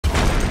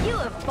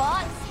have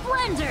fought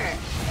Splendor.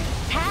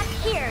 Tap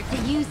here to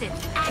use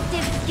its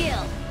active skill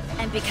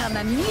and become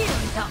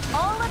immune to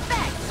all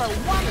effects for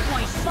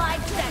 1.5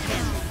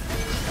 seconds.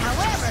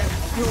 However,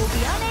 you will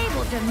be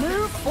unable to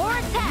move or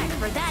attack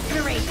for that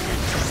duration.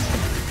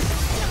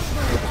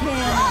 Kill.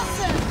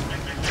 Awesome!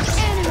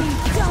 Enemy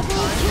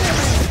double kill!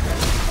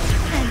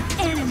 An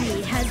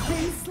enemy has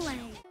been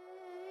slain.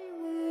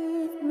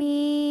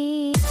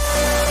 Me.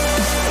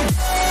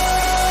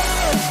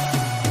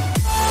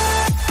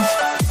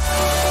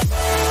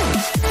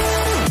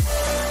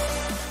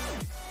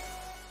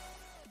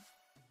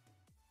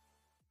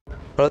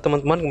 Halo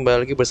teman-teman, kembali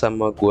lagi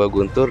bersama gua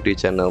Guntur di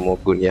channel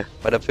Mogun ya.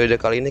 Pada video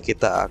kali ini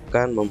kita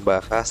akan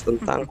membahas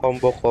tentang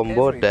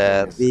combo-combo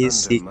dari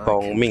si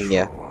Kongming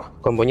ya.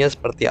 Kombonya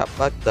seperti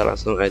apa? Kita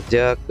langsung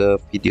aja ke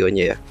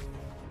videonya ya.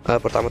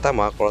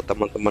 Pertama-tama, kalau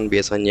teman-teman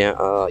biasanya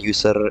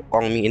user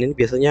Kongming ini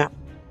biasanya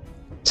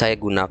saya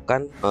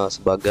gunakan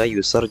sebagai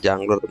user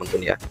jungler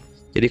teman-teman ya.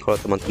 Jadi kalau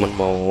teman-teman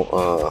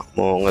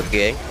mau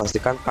nge-gank,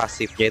 pastikan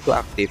pasifnya itu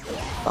aktif.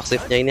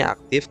 Pasifnya ini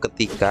aktif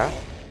ketika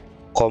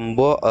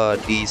combo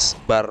di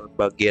bar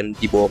bagian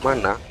di bawah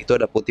mana itu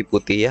ada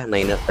putih-putih ya.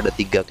 Nah, ini ada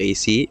 3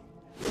 keisi.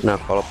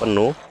 Nah, kalau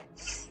penuh,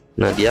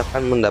 nah dia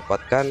akan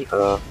mendapatkan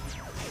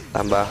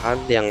tambahan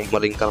yang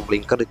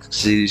melingkar-melingkar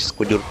di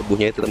sekujur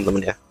tubuhnya itu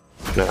teman-teman ya.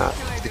 Nah,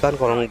 pastikan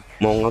kalau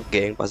mau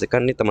nge-gank,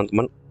 pastikan nih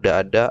teman-teman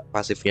udah ada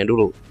pasifnya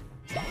dulu.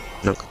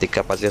 Nah,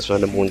 ketika pasifnya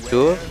sudah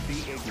muncul,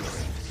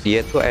 dia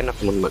tuh enak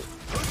teman-teman,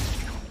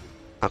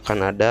 akan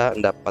ada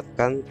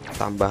mendapatkan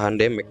tambahan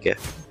damage ya.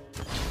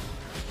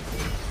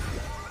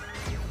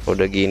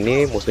 Udah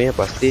gini musuhnya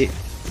pasti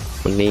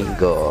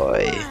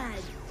meninggoy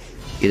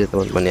gitu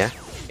teman-teman ya.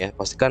 Ya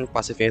pastikan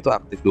pasifnya itu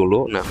aktif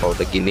dulu. Nah kalau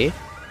udah gini,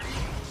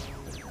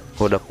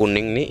 kalau udah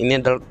kuning nih,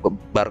 ini adalah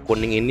bar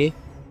kuning ini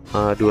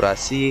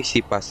durasi si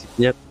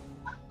pasifnya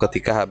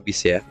ketika habis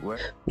ya.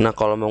 Nah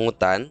kalau mau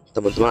ngutan,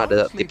 teman-teman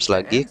ada tips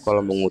lagi.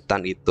 Kalau mau ngutan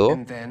itu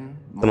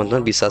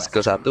teman-teman bisa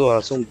skill 1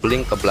 langsung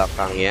blink ke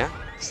belakangnya.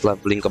 Setelah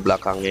blink ke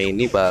belakangnya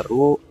ini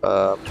baru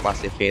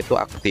pasifnya itu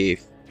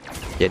aktif.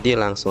 Jadi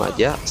langsung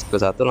aja skill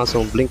 1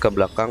 langsung blink ke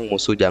belakang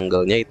musuh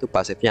jungle-nya, itu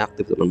pasifnya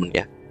aktif teman-teman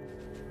ya.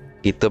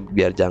 Itu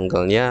biar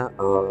jungle-nya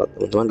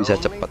teman-teman bisa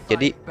cepat.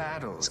 Jadi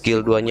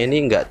skill 2-nya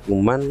ini nggak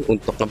cuman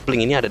untuk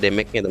ngeblink, ini ada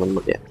damage-nya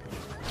teman-teman ya.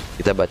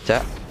 Kita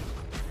baca.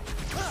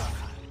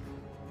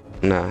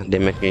 Nah,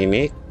 damage-nya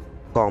ini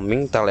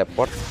Kongming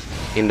teleport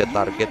in the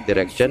target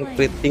direction,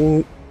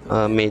 creating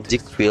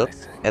magic field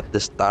at the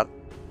start.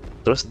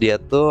 Terus dia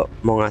tuh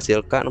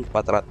menghasilkan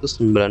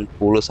 491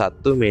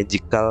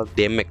 magical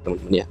damage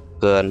teman-teman ya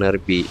ke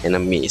nearby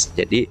enemies.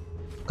 Jadi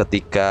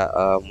ketika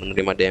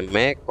menerima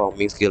damage,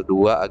 Kongming skill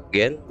 2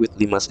 again with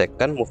 5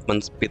 second movement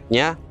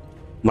speednya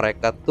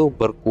mereka tuh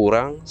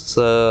berkurang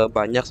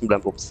sebanyak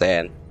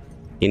 90%.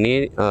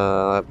 Ini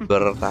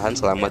bertahan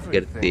selama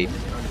 3 detik.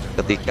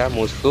 Ketika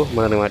musuh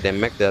menerima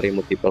damage dari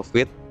multiple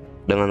field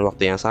dengan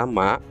waktu yang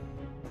sama,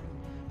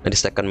 di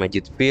second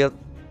magic field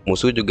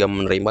musuh juga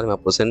menerima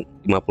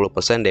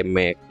 50%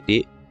 damage.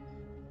 Jadi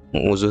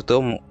musuh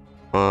tuh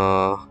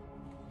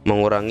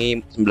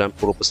mengurangi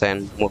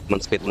 90%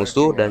 movement speed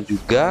musuh dan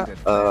juga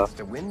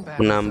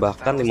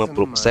menambahkan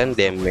 50%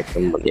 damage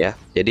teman-teman ya.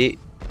 Jadi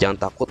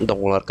jangan takut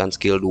untuk mengeluarkan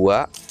skill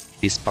 2,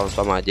 di spam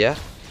aja.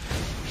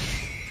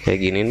 Kayak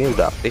gini nih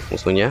udah aktif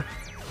musuhnya.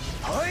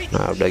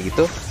 Nah, udah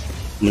gitu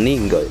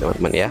meninggal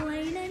teman-teman ya.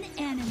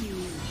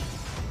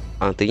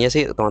 Artinya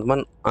sih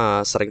teman-teman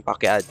sering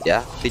pakai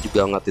aja, tapi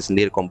juga ngerti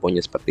sendiri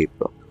komponya seperti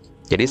itu.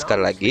 Jadi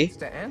sekali lagi,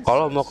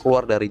 kalau mau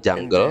keluar dari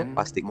jungle,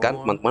 pastikan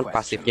teman-teman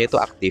pasifnya itu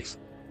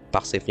aktif.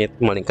 Pasifnya itu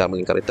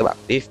melingkar-melingkar itu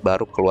aktif,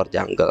 baru keluar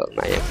jungle.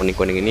 Nah yang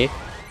kuning-kuning ini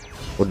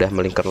udah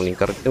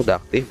melingkar-melingkar itu udah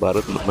aktif,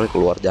 baru teman-teman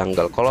keluar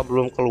jungle. Kalau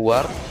belum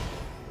keluar,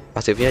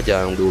 pasifnya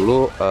jangan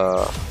dulu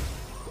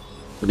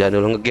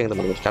nge-gank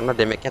teman-teman, karena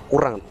damage-nya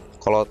kurang.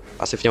 Kalau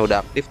pasifnya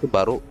udah aktif tuh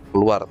baru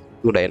keluar,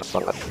 itu udah enak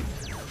banget.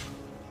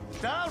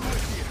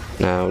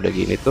 Nah udah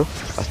gini tuh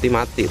pasti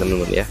mati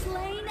teman-teman ya.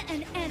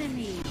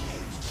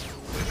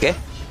 Oke,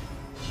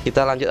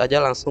 kita lanjut aja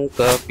langsung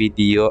ke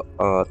video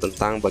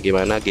tentang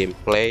bagaimana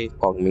gameplay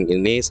Kongming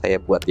ini saya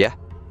buat ya.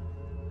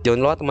 Jangan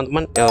lupa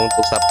teman-teman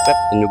untuk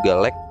subscribe dan juga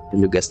like dan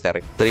juga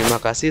share. Terima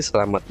kasih,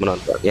 selamat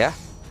menonton ya.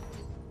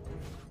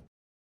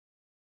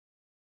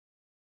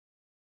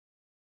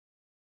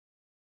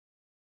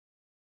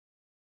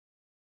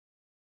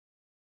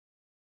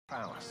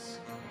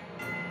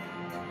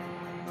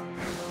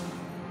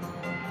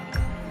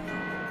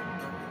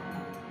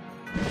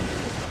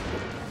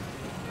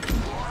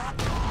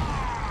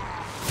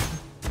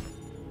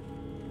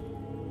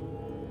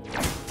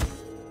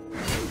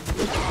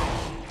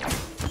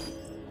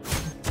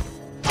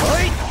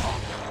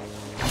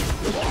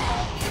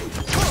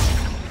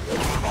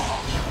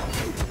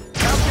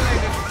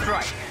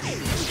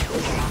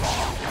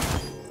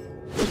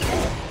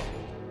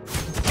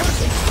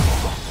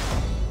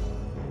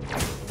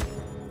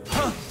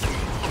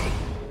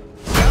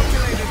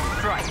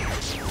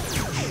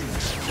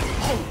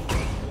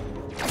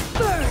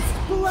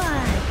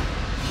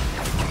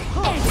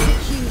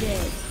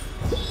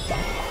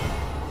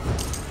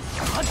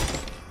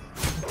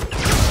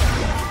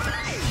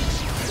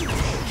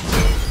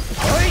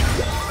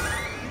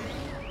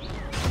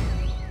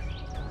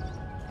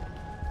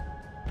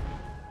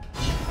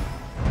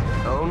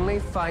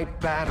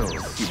 fight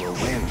battles, you will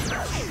win.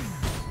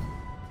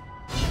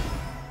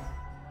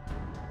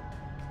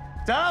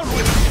 Down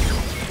with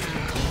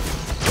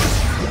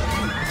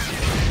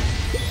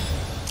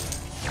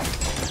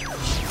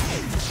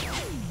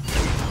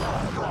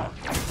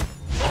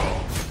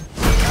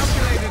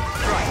calculated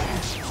strike.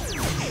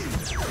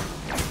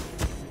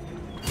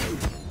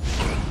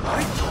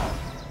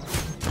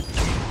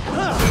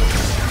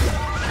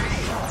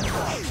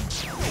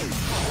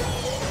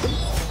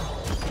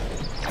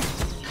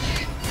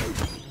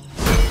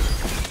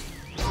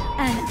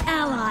 An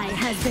ally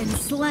has been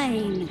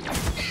slain.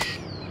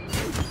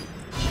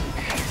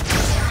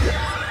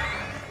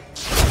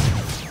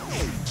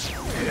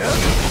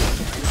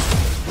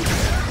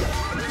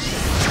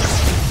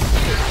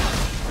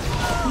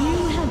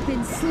 You have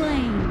been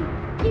slain.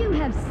 You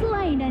have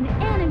slain an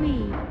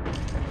enemy.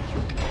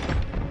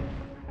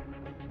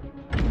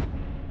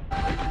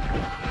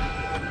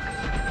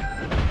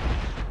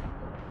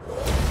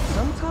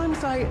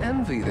 Sometimes I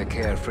envy the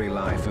carefree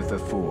life of the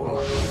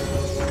fool.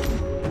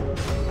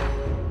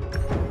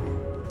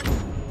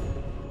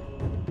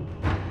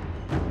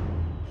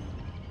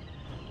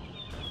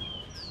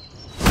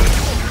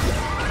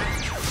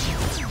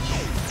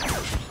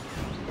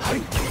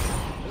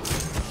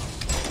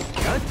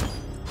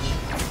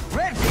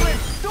 Red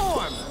Cliff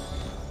Storm!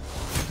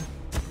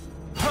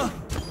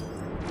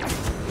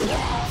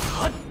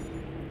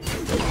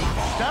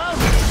 Down!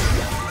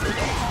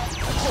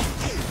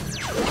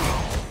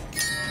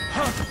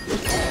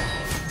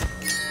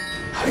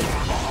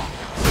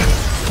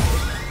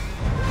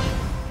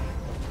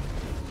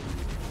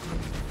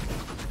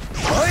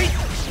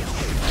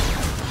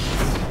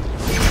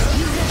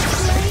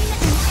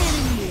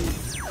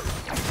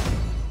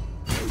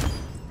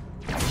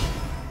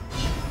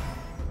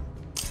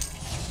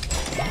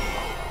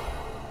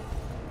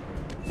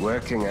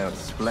 Working out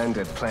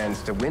splendid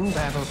plans to win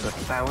battles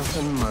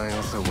 1,000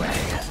 miles away.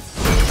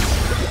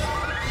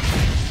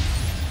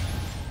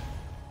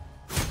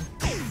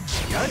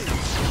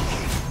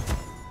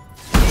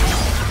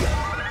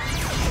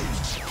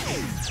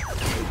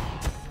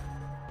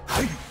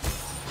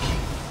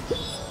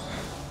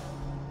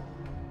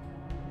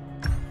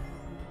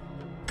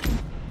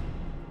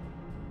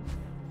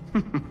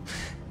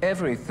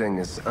 Everything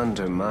is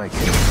under my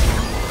control.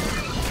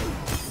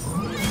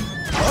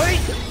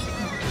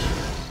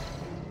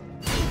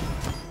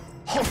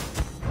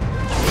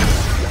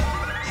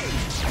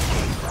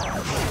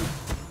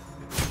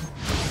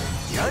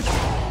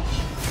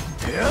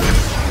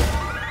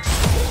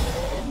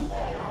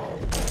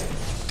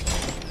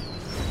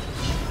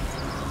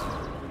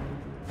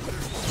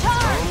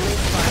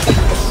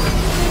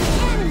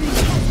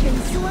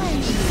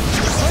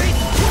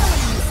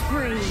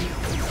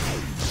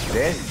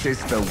 This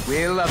is the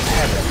will of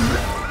heaven.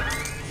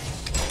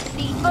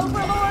 The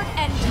Overlord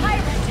and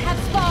Tyrant have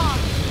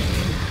spawned.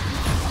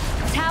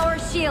 Tower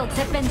shields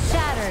have been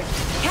shattered.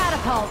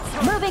 Catapults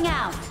moving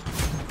out.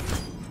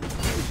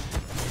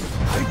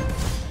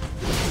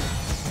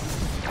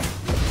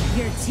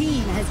 Your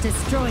team has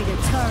destroyed a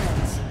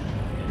turret.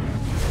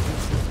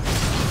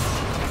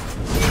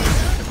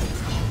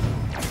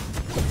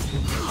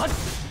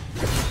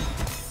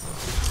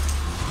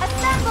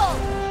 Assemble!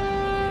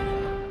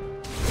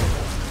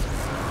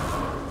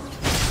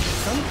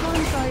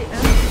 Sometimes I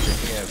envy the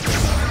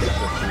carefree life of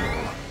the fool.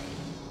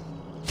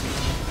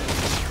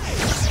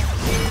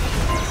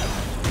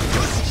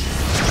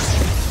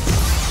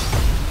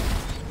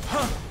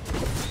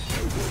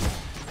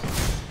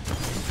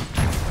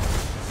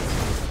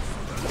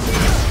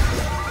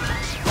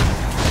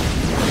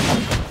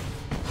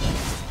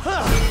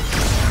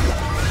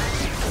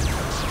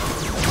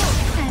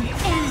 An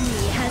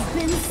enemy has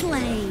been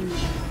slain.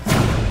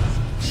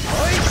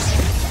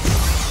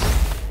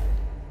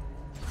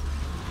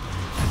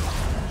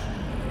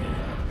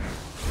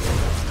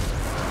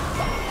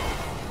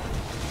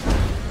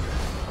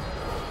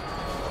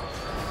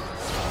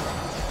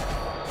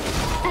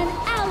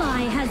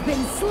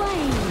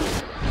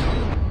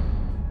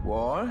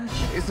 War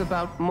is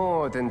about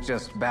more than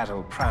just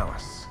battle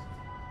prowess.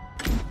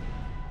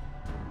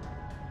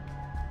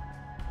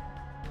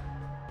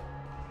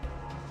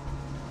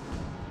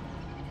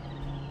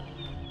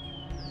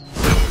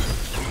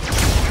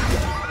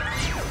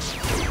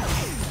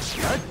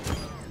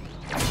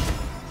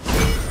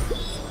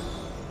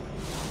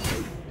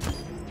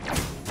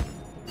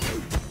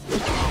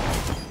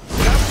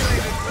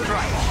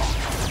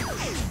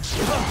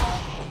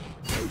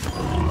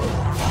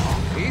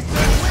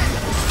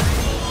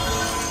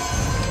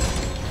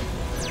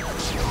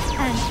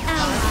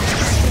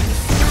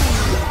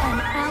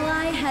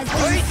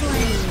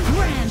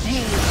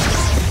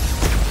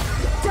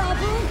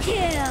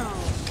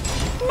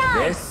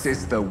 This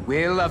is the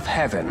will of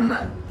heaven.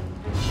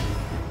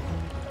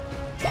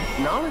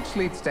 Knowledge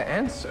leads to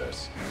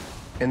answers,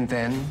 and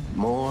then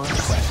more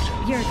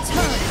questions. Your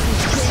turret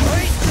has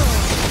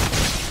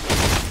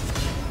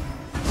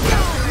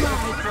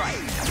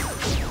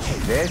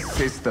been This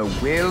is the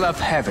will of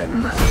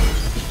heaven.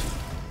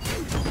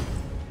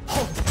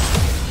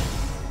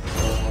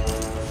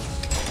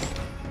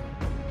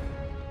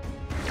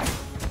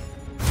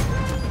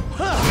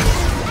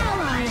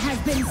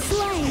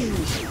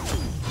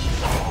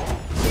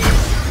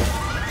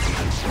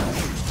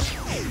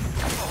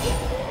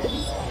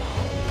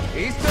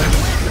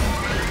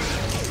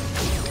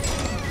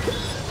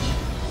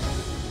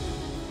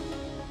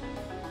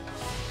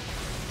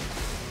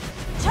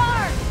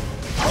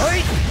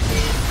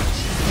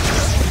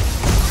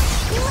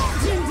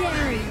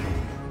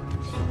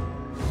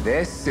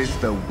 This is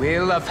the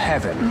will of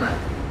heaven.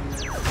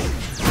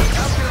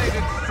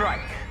 Calculated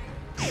strike.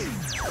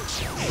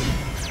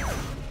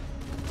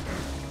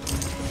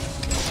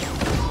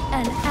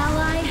 An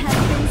ally has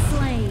been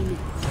slain.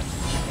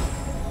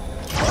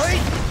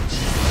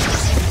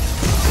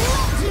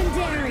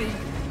 Legendary!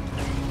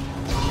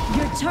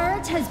 Your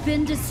turret has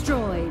been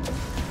destroyed.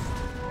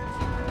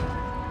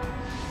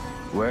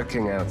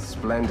 Working out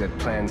splendid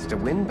plans to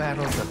win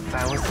battles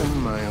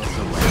 1,000 miles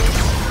away.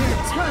 Your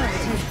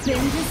turret has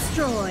been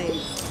destroyed.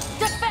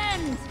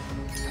 Defend!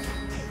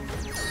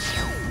 Your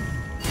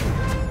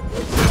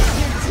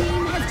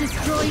team has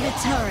destroyed a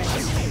turret.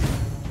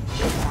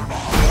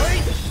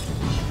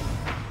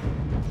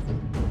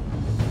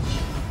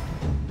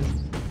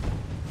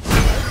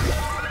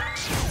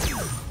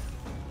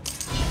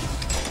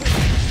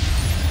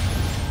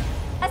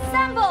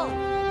 Assemble!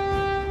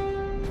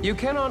 You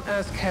cannot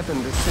ask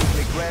heaven to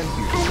simply grant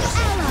you. An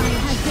ally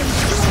has been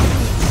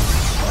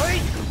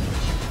slain.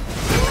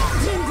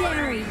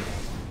 Legendary!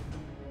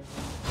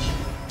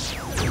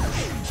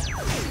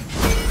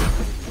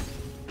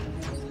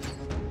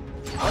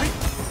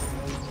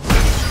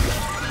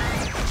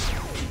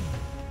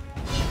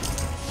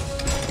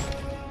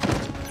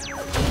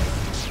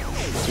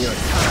 Your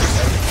time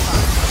has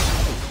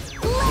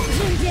passed.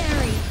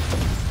 Legendary!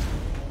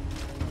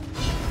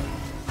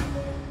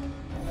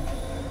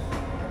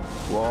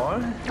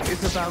 War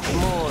is about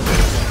more than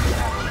just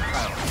battle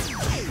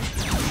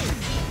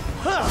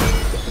prowess.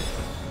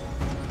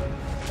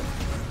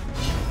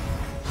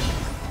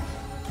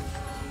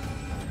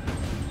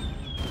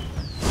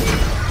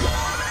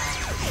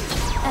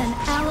 An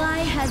ally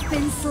has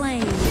been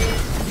slain.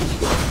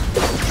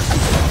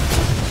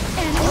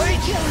 Enemy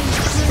killing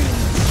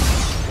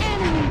spree.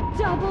 Enemy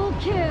double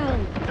kill.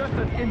 Just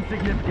an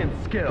insignificant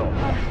skill.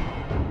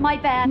 My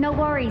bad. No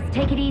worries.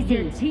 Take it easy.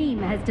 Your team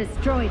has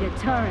destroyed a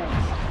turret.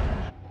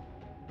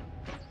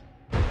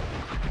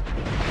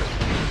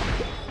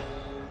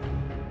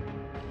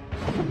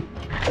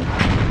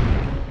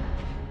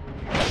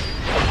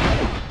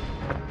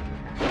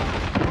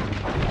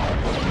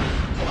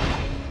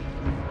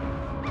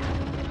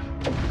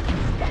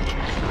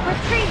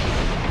 Retreat!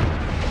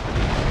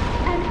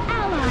 An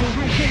ally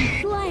has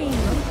been slain.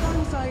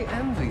 Sometimes I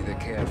envy the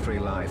carefree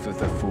life of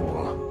the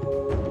fool.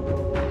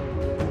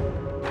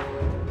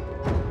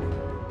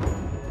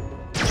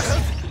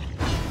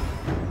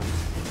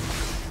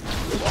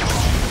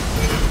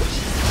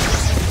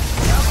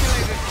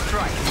 Calculated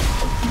strike.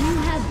 You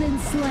have been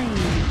slain.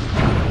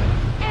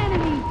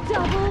 Enemy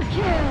double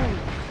kill.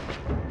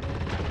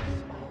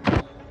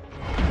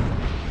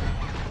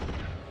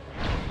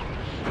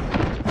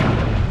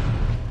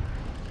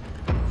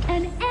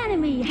 An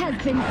enemy has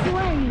been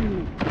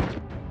slain.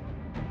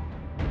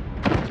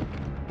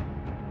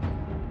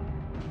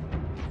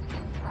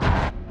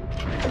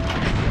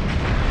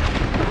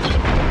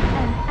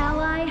 An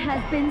ally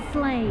has been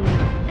slain.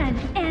 An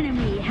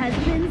enemy has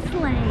been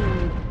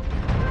slain.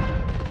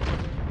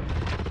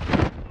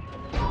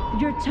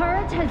 Your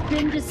turret has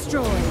been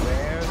destroyed.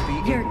 Where the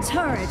Your ignorance.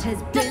 turret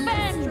has been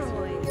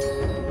destroyed.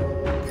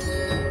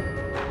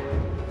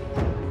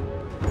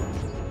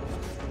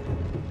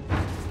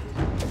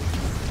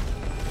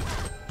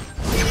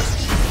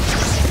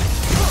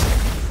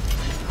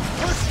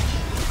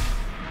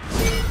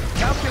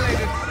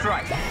 Calculated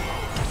strike.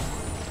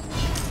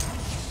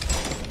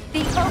 The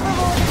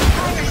overlord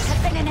tyrants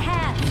have been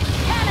enhanced.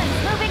 Cannons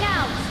moving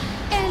out.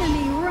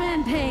 Enemy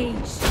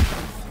rampage.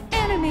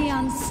 Enemy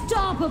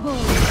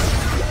unstoppable.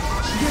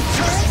 Your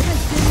turret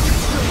has been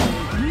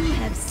destroyed. You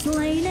have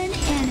slain an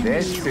enemy.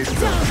 This is the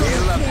Double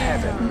will of kill.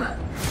 heaven.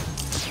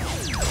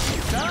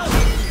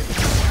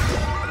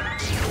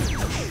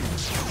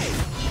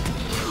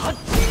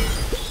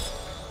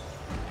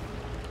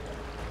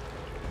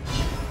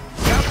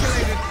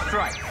 Calculated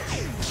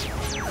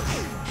strike.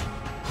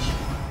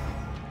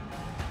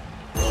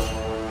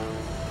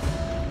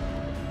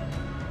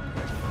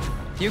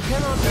 You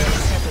cannot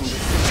ask heaven to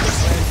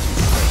simply grant you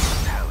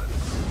certain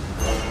talents.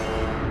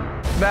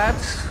 That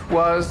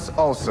was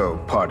also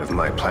part of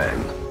my plan.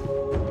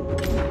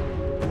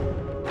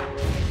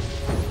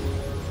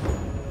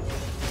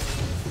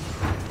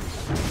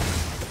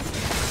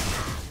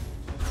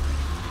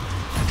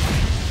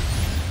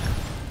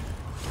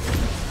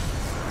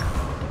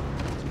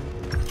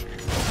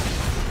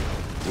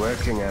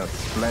 Working out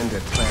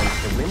splendid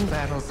plans to win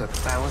battles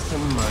 1,000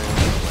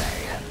 miles away.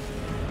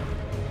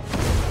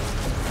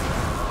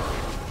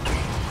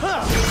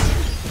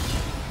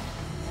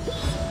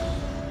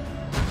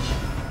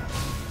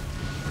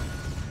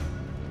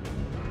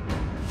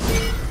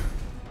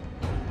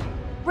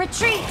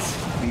 Retreat.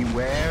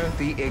 Beware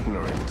the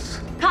ignorance.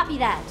 Copy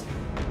that.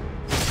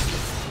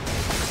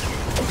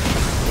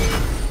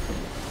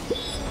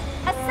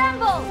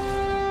 Assemble.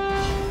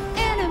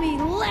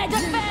 Enemy legend.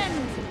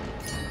 Defend.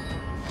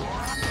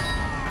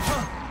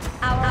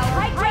 Our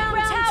high ground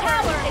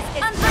tower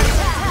is under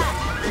attack.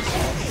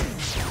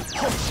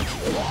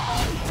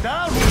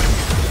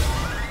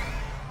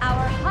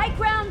 Our high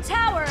ground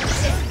tower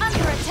is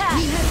under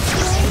attack. You have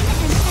slain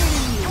an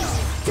enemy.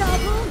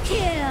 Double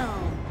kill.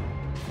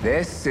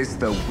 This is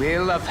the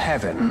will of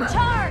heaven.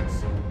 Charge!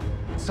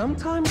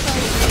 Sometimes I...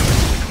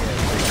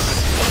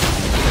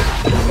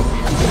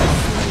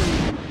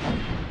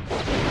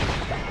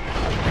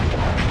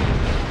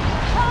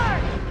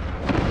 Charge!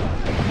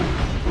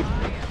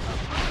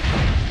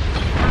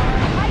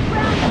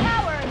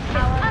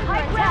 Our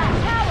high ground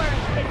tower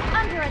is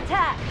under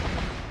attack.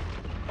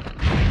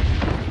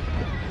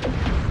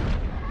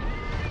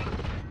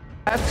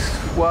 That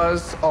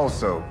was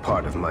also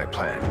part of my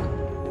plan.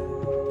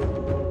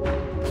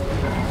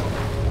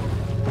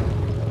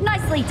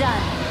 Nicely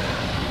done.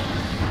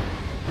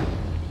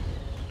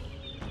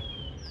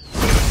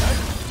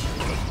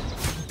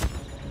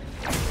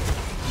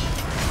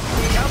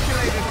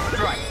 Calculated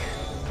strike.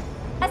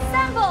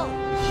 Assemble!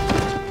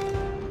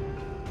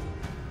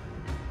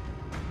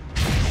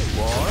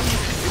 War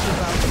is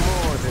about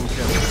more than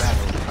just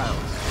battle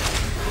prowess.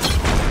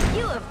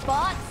 You have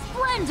fought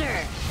Splendor.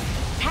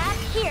 Tap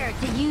here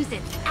to use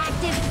its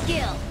active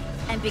skill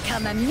and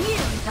become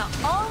immune to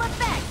all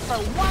effects for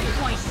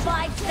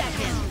 1.5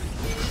 seconds.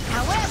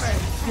 However,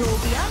 you will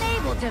be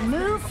unable to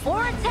move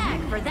or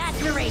attack for that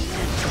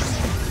duration.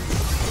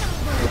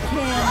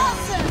 Kill.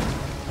 Awesome!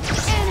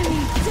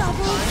 Enemy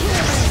double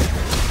kill!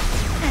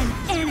 An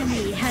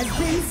enemy has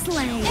been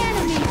slain.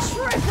 Enemy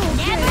triple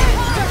kill!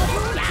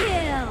 Double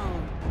kill!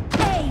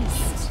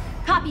 Aced!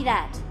 Copy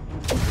that.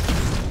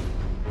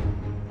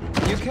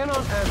 You cannot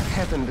ask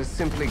heaven to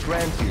simply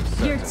grant you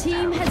certain Your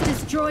team has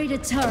destroyed a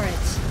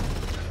turret.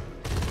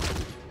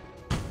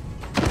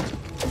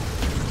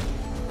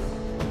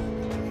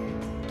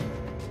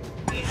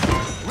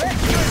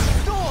 Restless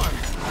storm!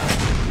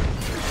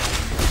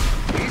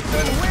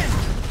 Eastern wind!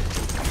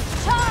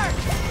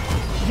 Charge!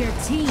 Your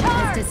team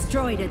has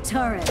destroyed a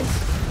turret.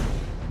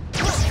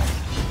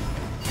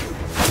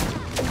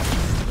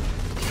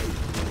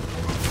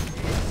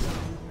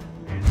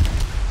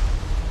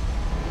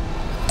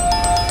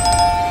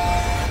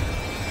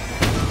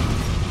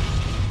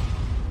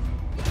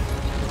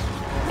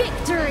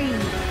 Victory!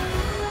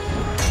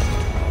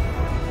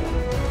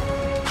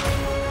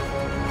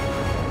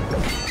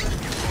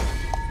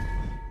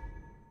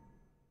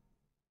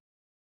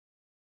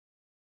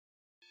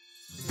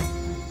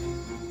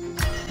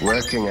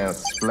 Working out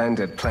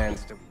splendid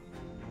plans to...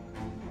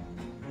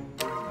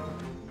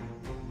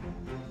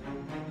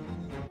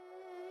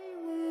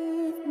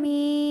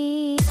 Me.